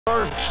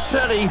York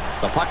City.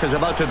 The puck is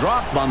about to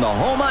drop on the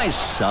home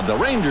ice of the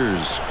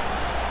Rangers.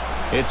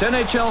 It's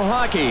NHL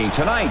hockey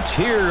tonight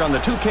here on the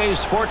 2K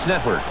Sports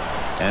Network.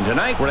 And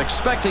tonight we're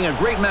expecting a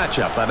great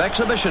matchup of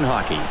exhibition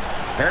hockey.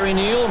 Harry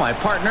Neal, my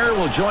partner,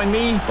 will join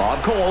me,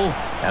 Bob Cole,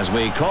 as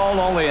we call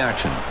all the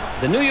action.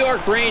 The New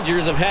York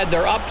Rangers have had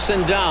their ups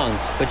and downs,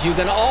 but you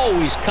can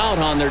always count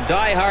on their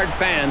die-hard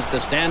fans to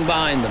stand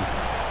behind them.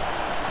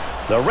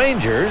 The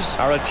Rangers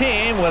are a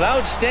team with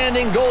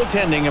outstanding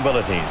goaltending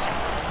abilities.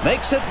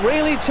 Makes it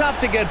really tough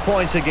to get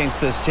points against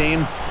this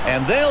team,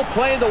 and they'll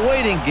play the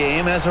waiting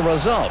game as a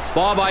result.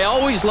 Bob, I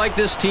always like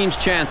this team's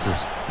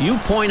chances. You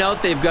point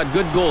out they've got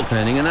good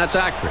goaltending, and that's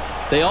accurate.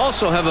 They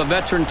also have a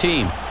veteran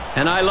team,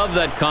 and I love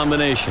that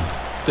combination.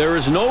 There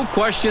is no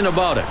question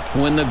about it.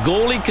 When the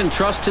goalie can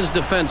trust his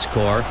defense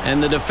core,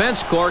 and the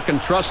defense core can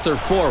trust their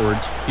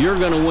forwards, you're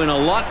going to win a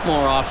lot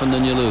more often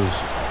than you lose.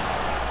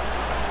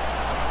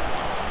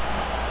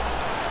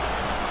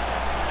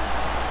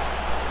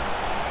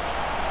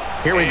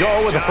 Here we go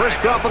with the first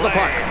drop of the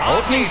puck.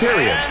 Opening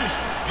period.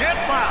 Get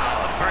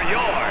loud for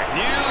your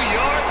New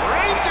York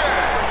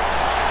Rangers.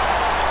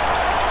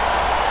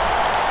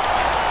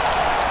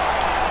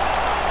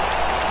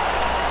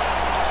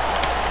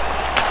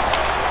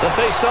 The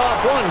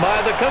face-off won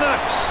by the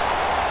Canucks.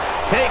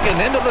 Taken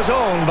into the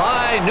zone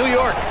by New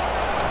York.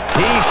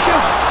 He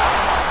shoots.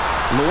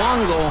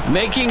 Luongo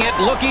making it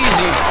look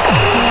easy.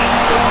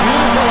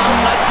 Beautiful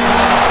outlet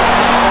pass.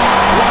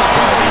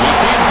 He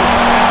feeds the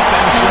puck up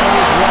and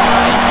shows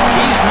why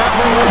he's #1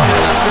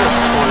 in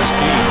assists for his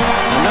team.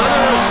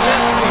 Another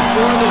assist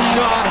before the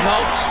shot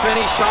helps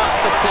finish off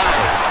the play.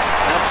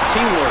 That's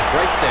teamwork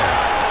right there.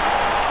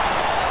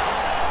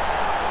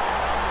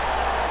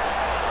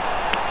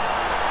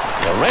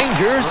 The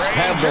Rangers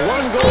have the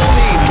one-goal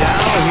lead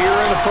now here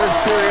in the first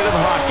period of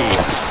hockey.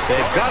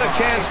 They've got a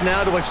chance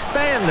now to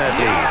expand that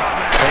lead.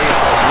 They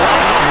are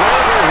right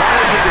where they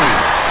wanted to be.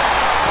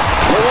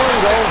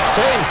 Luongo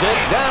saves it,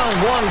 down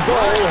one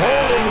goal,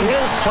 holding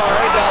his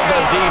part of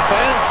the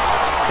defense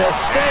to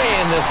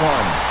stay in this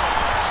one.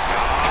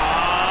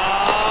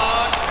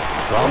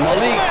 From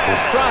Malik to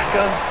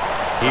Straka,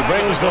 he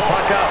brings the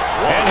puck up,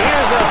 and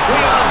here's a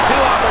 3-on-2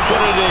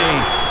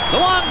 opportunity.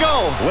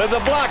 Luongo with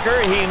the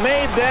blocker, he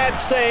made that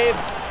save.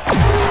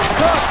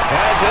 Cook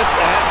has it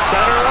at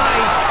center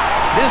ice.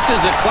 This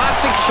is a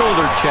classic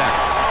shoulder check.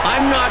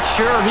 I'm not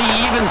sure he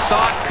even saw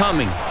it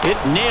coming. It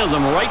nailed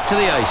him right to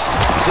the ice.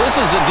 This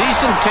is a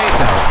decent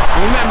takeout.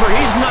 Remember,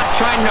 he's not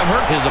trying to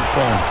hurt his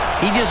opponent.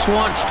 He just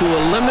wants to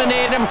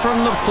eliminate him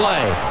from the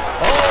play.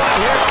 Oh, and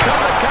here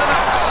come the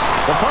Canucks.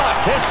 The puck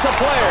hits a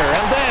player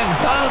and then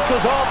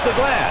bounces off the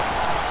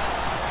glass.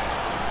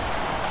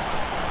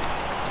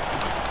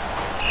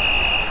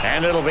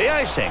 And it'll be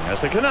icing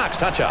as the Canucks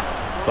touch up.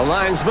 The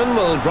linesman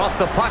will drop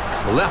the puck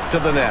left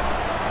of the net.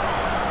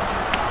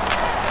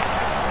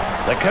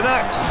 The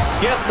Canucks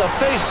get the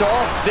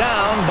face-off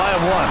down by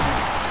 1.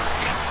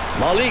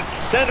 Malik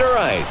center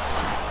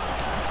ice.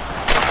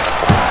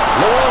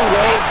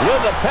 Luongo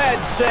with a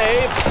pad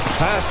save.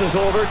 Passes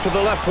over to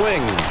the left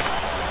wing.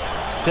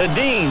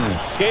 Sedin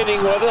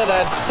skating with it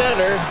at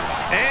center.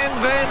 And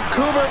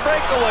Vancouver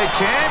breakaway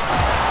chance.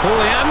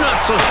 Holy, I'm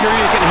not so sure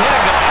you can hit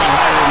a guy any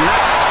higher than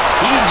that.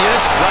 He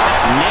just got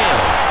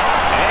nailed.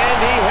 And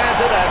he has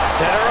it at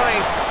center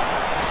ice.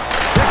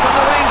 Here come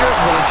the Rangers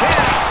with a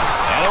chance.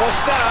 And it was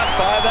stopped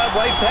by that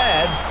right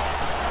pad.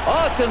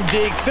 Awesome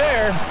deke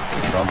there.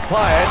 From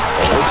Pyatt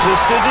over to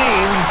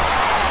Sedin.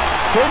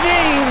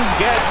 Sedin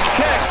gets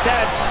checked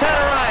at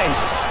center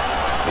ice.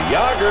 The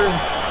Yager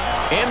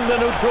in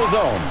the neutral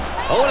zone.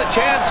 Oh, and a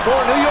chance for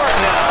New York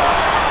now.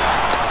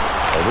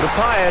 Over to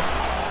Pyatt.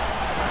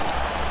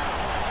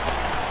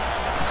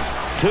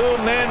 2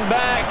 men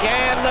back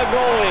and the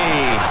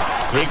goalie.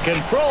 He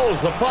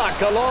controls the puck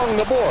along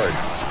the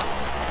boards.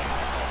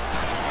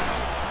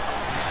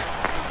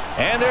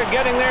 And they're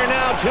getting there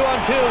now,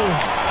 2-on-2.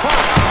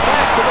 Puck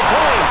back to the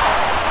point.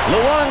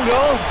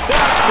 Luongo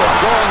stops it,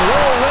 going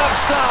low left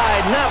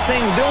side.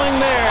 Nothing doing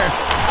there.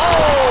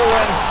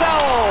 Oh, and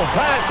Salo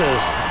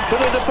passes to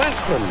the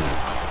defenseman.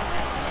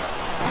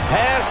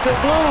 Pass to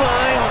blue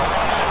line.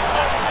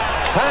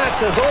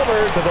 Passes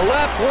over to the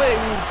left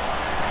wing.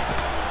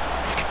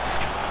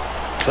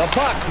 The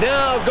puck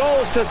now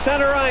goes to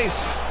center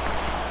ice.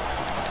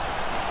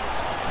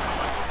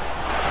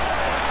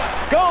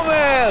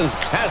 Gomez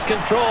has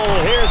control.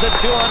 Here's a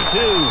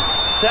 2-on-2.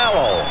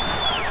 Salo.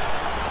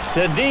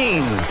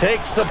 Sedin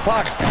takes the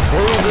puck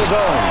through the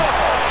zone.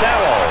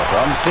 Salo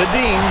from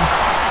Sedin.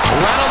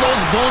 Rattle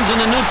those bones in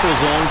the neutral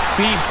zone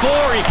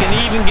before he can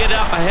even get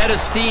up ahead of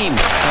steam.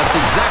 That's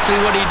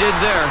exactly what he did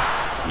there.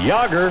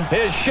 Yager,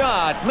 his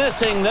shot,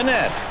 missing the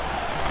net.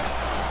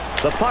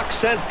 The puck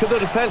sent to the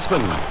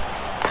defenseman.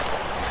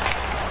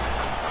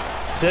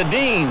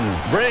 Sedin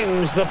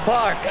brings the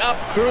puck up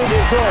through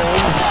the zone.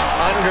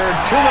 Under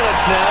 2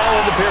 minutes now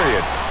in the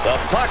period. The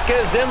puck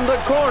is in the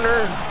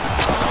corner.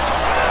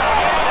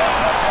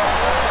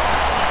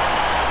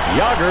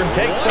 Yager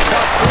takes the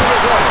puck through the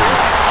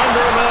zone.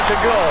 Under a minute to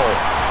go.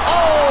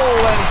 Oh,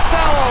 and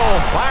Sallow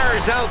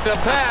fires out the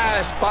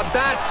pass, but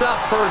that's up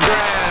for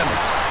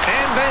grabs.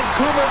 And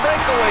Vancouver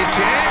breakaway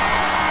chance.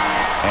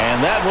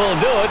 And that will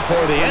do it for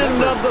the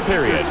end of the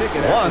period.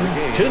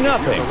 1-0. The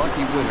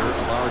lucky winner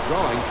of our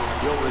drawing,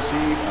 you'll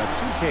receive a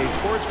 2K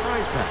Sports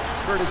prize pack,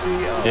 courtesy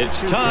of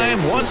It's 2K time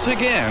Sports. once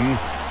again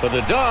for the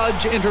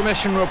Dodge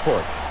Intermission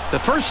Report. The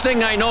first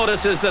thing I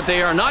notice is that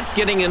they are not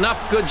getting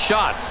enough good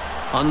shots.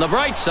 On the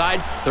bright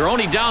side, they're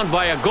only down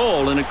by a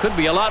goal, and it could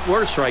be a lot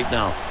worse right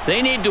now.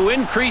 They need to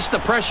increase the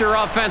pressure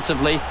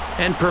offensively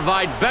and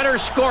provide better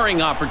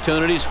scoring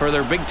opportunities for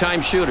their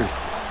big-time shooters.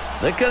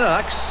 The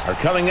Canucks are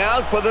coming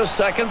out for the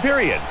second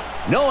period.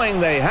 Knowing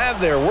they have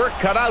their work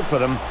cut out for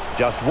them,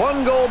 just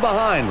one goal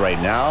behind right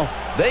now.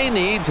 They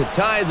need to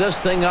tie this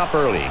thing up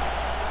early.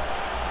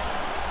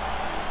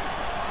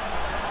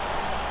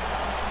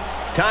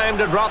 Time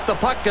to drop the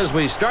puck as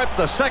we start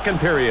the second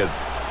period.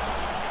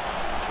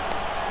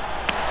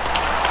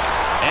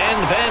 And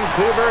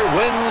Vancouver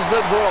wins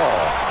the draw.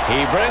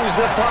 He brings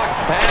the puck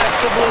past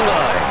the blue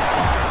line.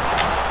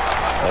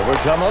 Over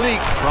to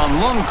Malik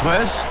from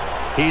Lundqvist.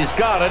 He's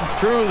got it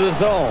through the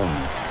zone.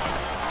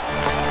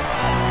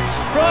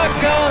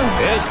 Straka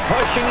is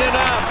pushing it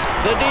up.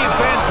 The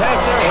defense has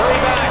to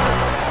hurry back.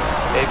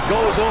 It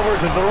goes over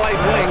to the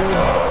right wing.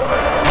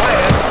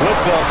 Hyatt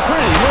with the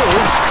pretty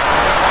move.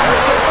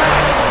 There's it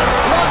back.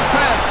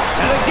 Lundqvist.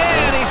 And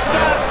again he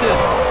stops it.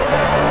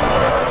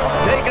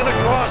 Taken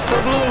across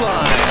the blue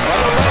line by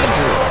the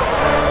Rangers.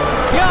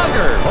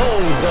 Yager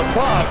holds the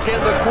puck in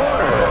the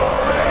corner.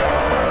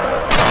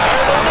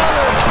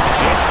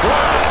 It's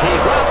blocked. He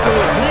dropped to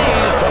his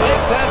knees to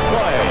make that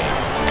play.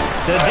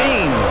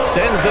 Sedin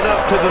sends it up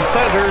to the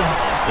center.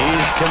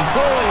 He's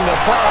controlling the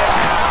puck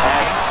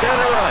at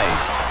center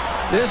ice.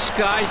 This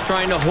guy's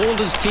trying to hold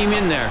his team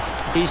in there.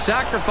 He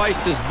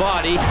sacrificed his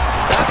body.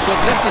 That's what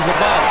this is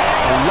about.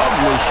 A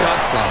lovely shot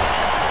clock.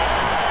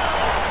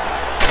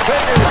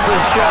 Triggers the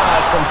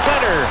shot from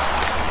center.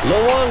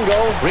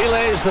 Luongo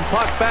relays the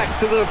puck back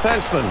to the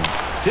defenseman.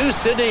 To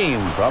Sedin.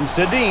 From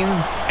Sedin.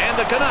 And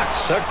the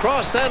Canucks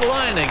across that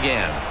line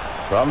again.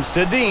 From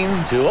Sedin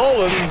to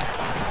Olin.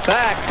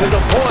 Back to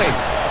the point.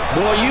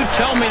 Boy, you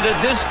tell me that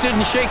this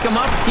didn't shake him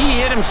up.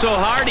 He hit him so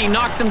hard he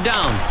knocked him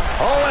down.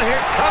 Oh, and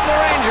here come the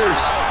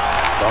Rangers.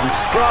 From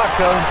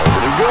Straka over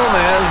to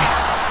Gomez.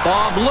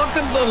 Bob, look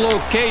at the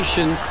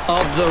location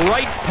of the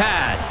right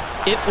pad.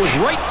 It was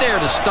right there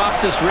to stop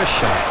this wrist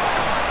shot.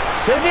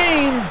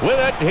 Sedin with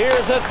it.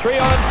 Here's a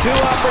 3-on-2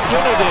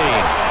 opportunity.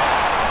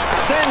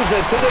 Sends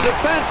it to the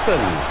defenseman.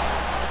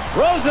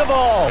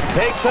 Roosevelt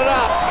takes it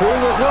up through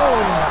the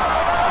zone.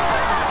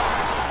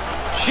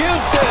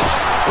 Shoots it.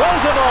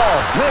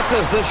 Roosevelt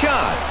misses the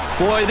shot.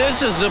 Boy,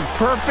 this is a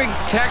perfect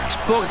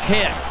textbook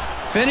hit.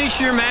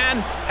 Finish your man,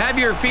 have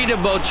your feet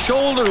about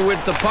shoulder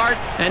width apart,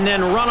 and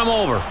then run him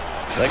over.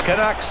 The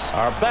Canucks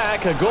are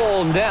back a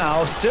goal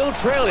now, still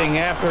trailing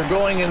after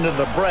going into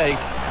the break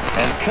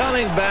and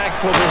coming back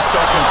for the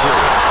second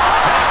period.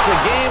 Half the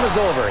game is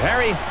over.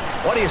 Harry,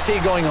 what do you see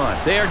going on?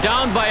 They are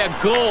down by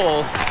a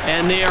goal,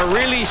 and they are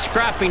really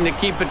scrapping to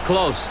keep it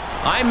close.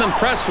 I'm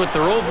impressed with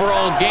their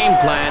overall game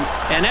plan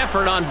and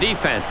effort on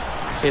defense.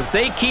 If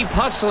they keep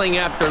hustling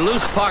after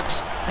loose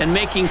pucks and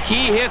making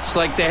key hits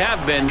like they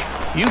have been,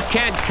 you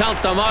can't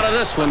count them out of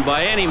this one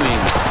by any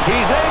means.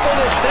 He's able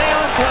to stay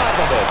on top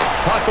of it.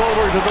 Puck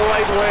over to the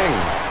right wing.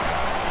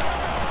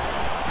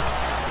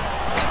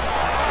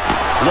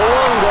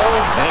 Luongo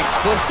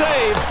makes the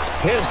save.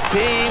 His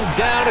team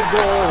down a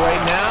goal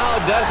right now.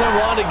 Doesn't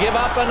want to give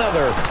up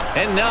another.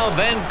 And now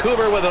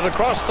Vancouver with it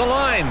across the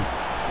line.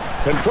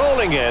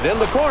 Controlling it in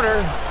the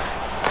corner.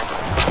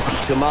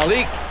 To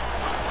Malik.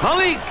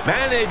 Malik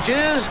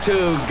manages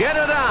to get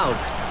it out.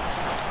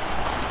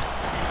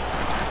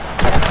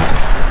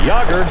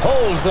 Yager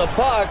holds the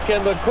puck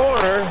in the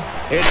corner.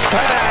 It's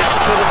passed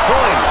to the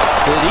point.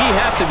 Did he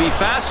have to be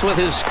fast with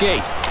his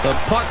skate? The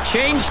puck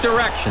changed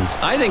directions.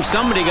 I think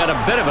somebody got a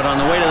bit of it on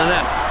the way to the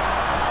net.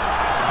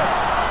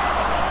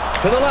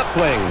 To the left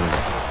wing.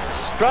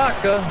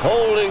 Straka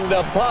holding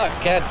the puck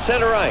at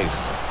center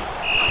ice.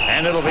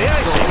 And it'll be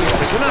icing as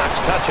the Canucks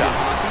touch up.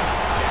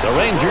 The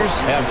Rangers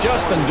have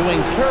just been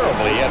doing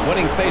terribly at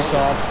winning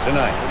faceoffs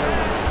tonight.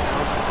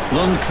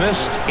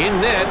 Lundqvist in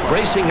net,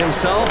 bracing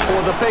himself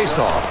for the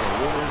faceoff.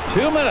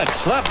 2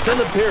 minutes left in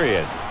the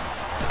period.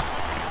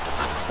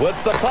 With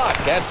the puck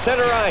at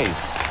center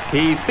ice.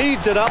 He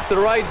feeds it up the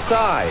right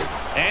side.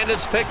 And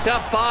it's picked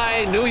up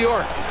by New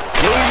York.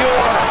 New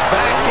York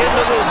back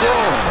into the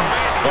zone.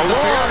 The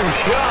long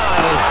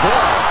shot is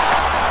blocked.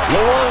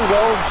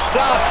 Luongo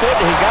stops it.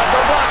 He got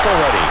the block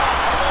already.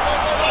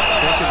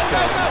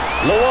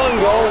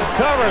 Luongo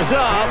covers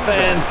up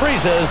and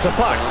freezes the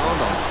puck.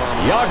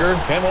 Yager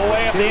came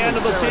away at the end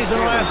of the season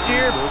last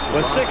year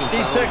with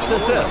 66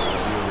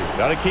 assists.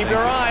 Got to keep your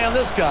eye on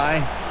this guy.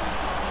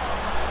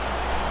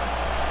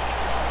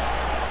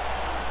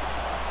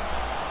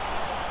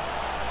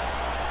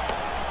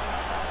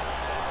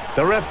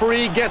 The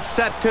referee gets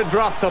set to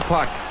drop the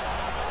puck.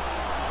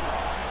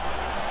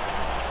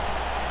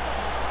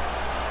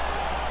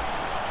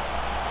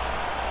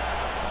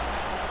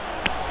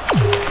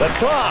 The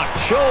clock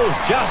shows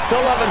just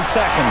 11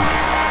 seconds.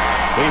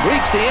 We've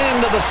reached the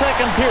end of the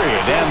second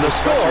period, and the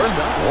score,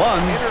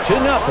 1-0.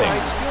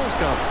 Skills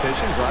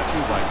competition brought to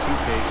you by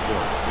 2K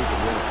Sports. You can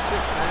win a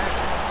 6-pack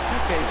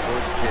 2K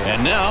Sports kit.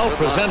 And now,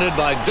 presented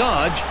by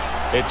Dodge,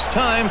 it's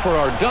time for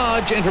our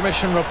Dodge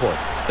intermission report.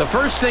 The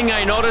first thing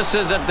I notice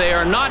is that they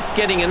are not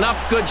getting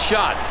enough good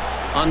shots.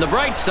 On the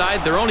bright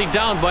side, they're only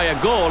down by a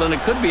goal, and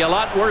it could be a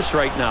lot worse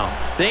right now.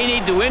 They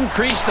need to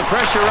increase the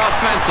pressure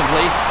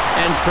offensively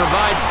and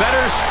provide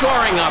better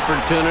scoring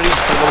opportunities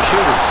for their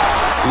shooters.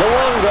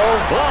 Luongo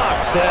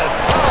blocks that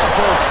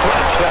powerful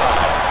slap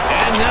shot.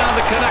 And now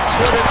the Canucks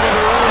with it in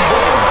their own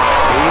zone.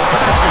 He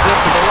passes it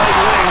to the right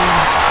wing.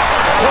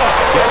 Cook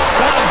gets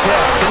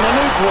contact in the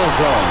neutral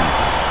zone.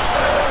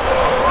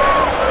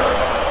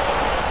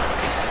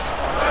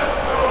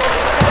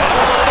 And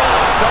a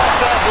stop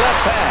off that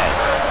left pad.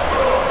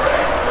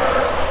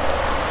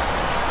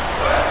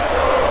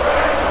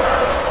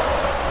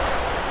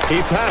 He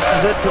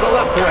passes it to the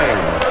left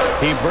wing.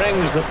 He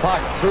brings the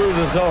puck through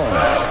the zone.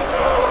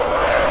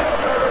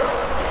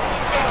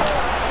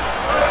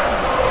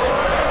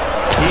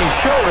 He's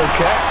shoulder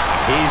checked.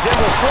 He's in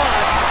the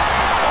slot.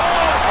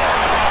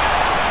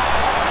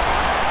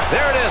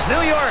 There it is,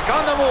 New York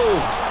on the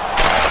move.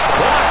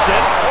 Blocks it.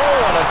 Oh,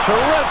 what a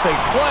terrific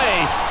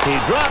play. He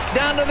dropped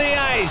down to the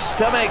ice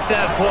to make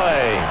that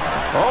play.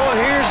 Oh,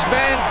 here's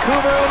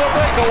Vancouver with a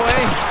breakaway.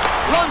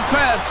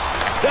 Lundqvist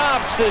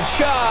stops the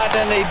shot,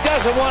 and he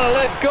doesn't want to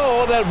let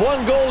go of that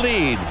one-goal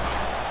lead.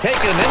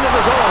 Taken into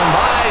the zone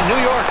by New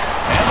York,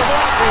 and the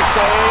blocker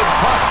save.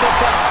 Puck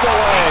deflects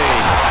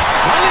away.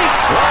 Malik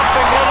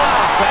wrapping it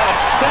up at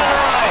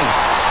center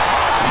ice.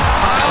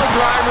 Pile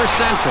driver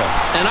central,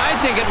 and I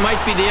think it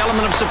might be the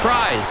element of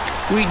surprise.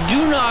 We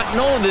do not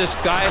know this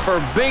guy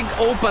for big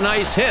open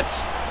ice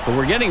hits, but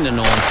we're getting to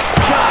know him.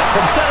 Shot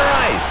from center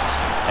ice,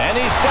 and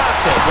he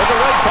stops it with the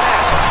right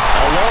pass.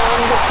 Along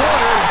the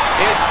corner,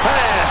 it's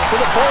passed to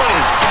the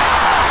point.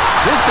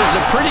 This is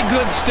a pretty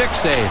good stick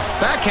save.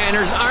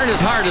 Backhanders aren't as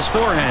hard as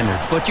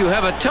forehanders, but you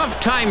have a tough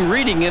time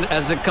reading it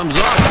as it comes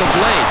off the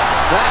blade.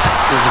 That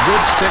is a good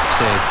stick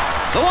save.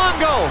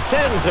 Luongo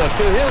sends it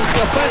to his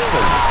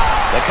defenseman.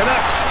 The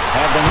Canucks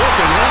have been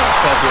looking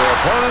up at their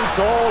opponents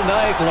all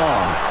night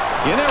long.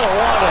 You never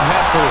want to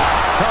have to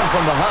come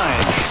from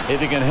behind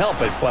if you can help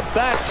it, but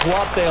that's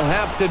what they'll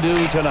have to do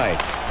tonight,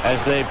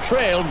 as they've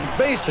trailed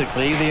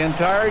basically the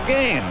entire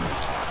game.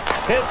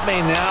 Hit me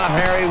now,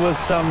 Harry, with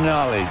some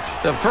knowledge.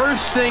 The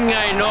first thing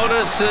I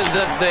notice is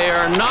that they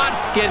are not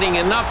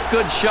getting enough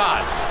good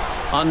shots.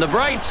 On the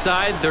bright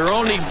side, they're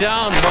only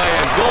down by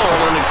a goal,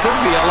 and it could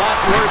be a lot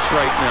worse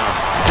right now.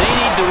 They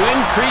need to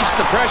increase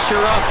the pressure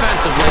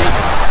offensively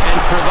and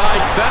provide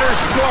better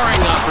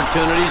scoring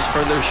opportunities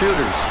for their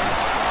shooters.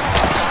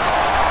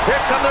 Here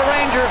come the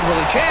Rangers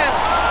with a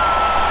chance.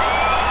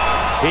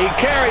 He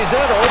carries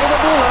it over the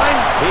blue line.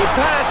 He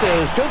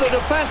passes to the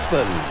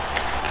defenseman.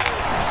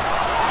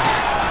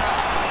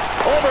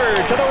 Over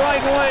to the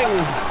right wing.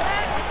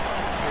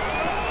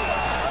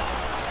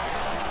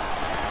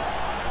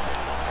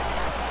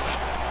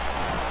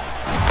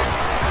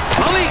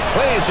 Malik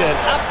plays it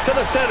up to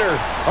the center.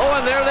 Oh,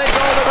 and there they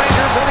go, the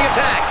Rangers on the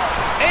attack.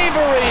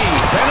 Avery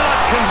cannot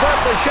convert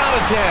the shot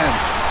attempt.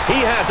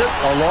 He has it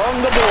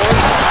along the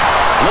boards.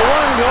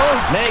 Luongo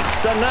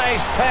makes a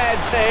nice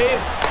pad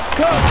save.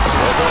 Cook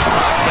with the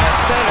puck at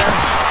center.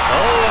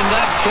 Oh, and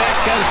that check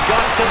has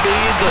got to be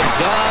the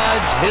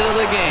Dodge hit of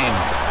the game.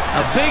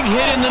 A big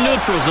hit in the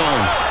neutral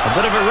zone. A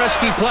bit of a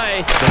risky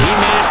play, but he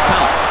made it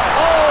count.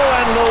 Oh,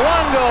 and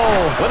Luongo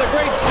with a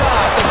great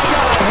stop. The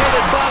shot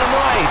headed bottom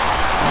right.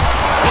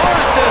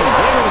 Morrison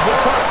brings the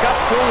puck up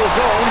through the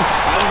zone.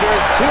 Under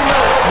 2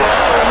 minutes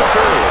now in the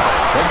period.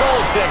 The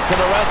goal stick to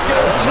the rescue.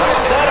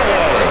 Knocks that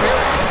away.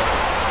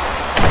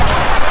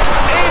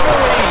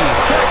 Avery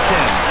checks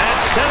him at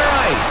center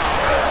ice.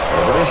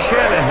 Over to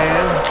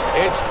Shanahan.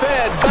 It's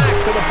fed back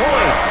to the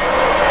point.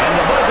 And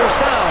the buzzer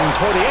sounds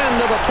for the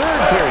end of the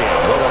third period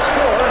with a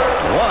score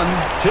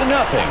 1-0. The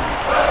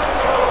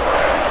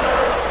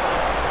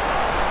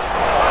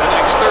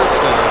next third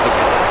star to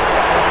be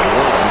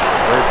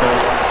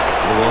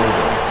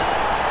Luongo.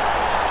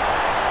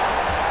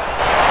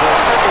 The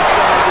second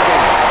star of the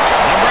game,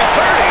 Number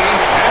 30,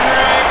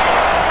 Henrik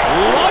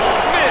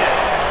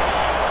Lundqvist.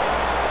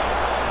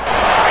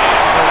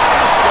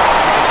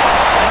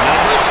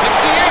 Number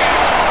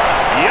 68,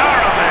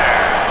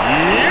 Jaromir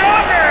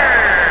Jagr.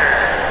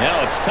 Now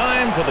it's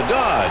time for the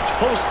Dodge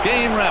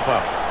post-game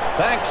wrap-up.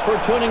 Thanks for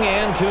tuning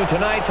in to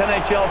tonight's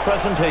NHL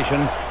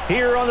presentation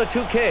here on the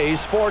 2K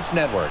Sports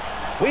Network.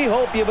 We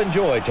hope you've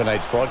enjoyed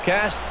tonight's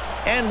broadcast,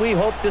 and we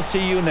hope to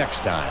see you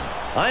next time.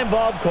 I'm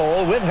Bob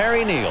Cole with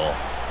Harry Neal.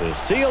 We'll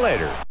see you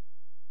later.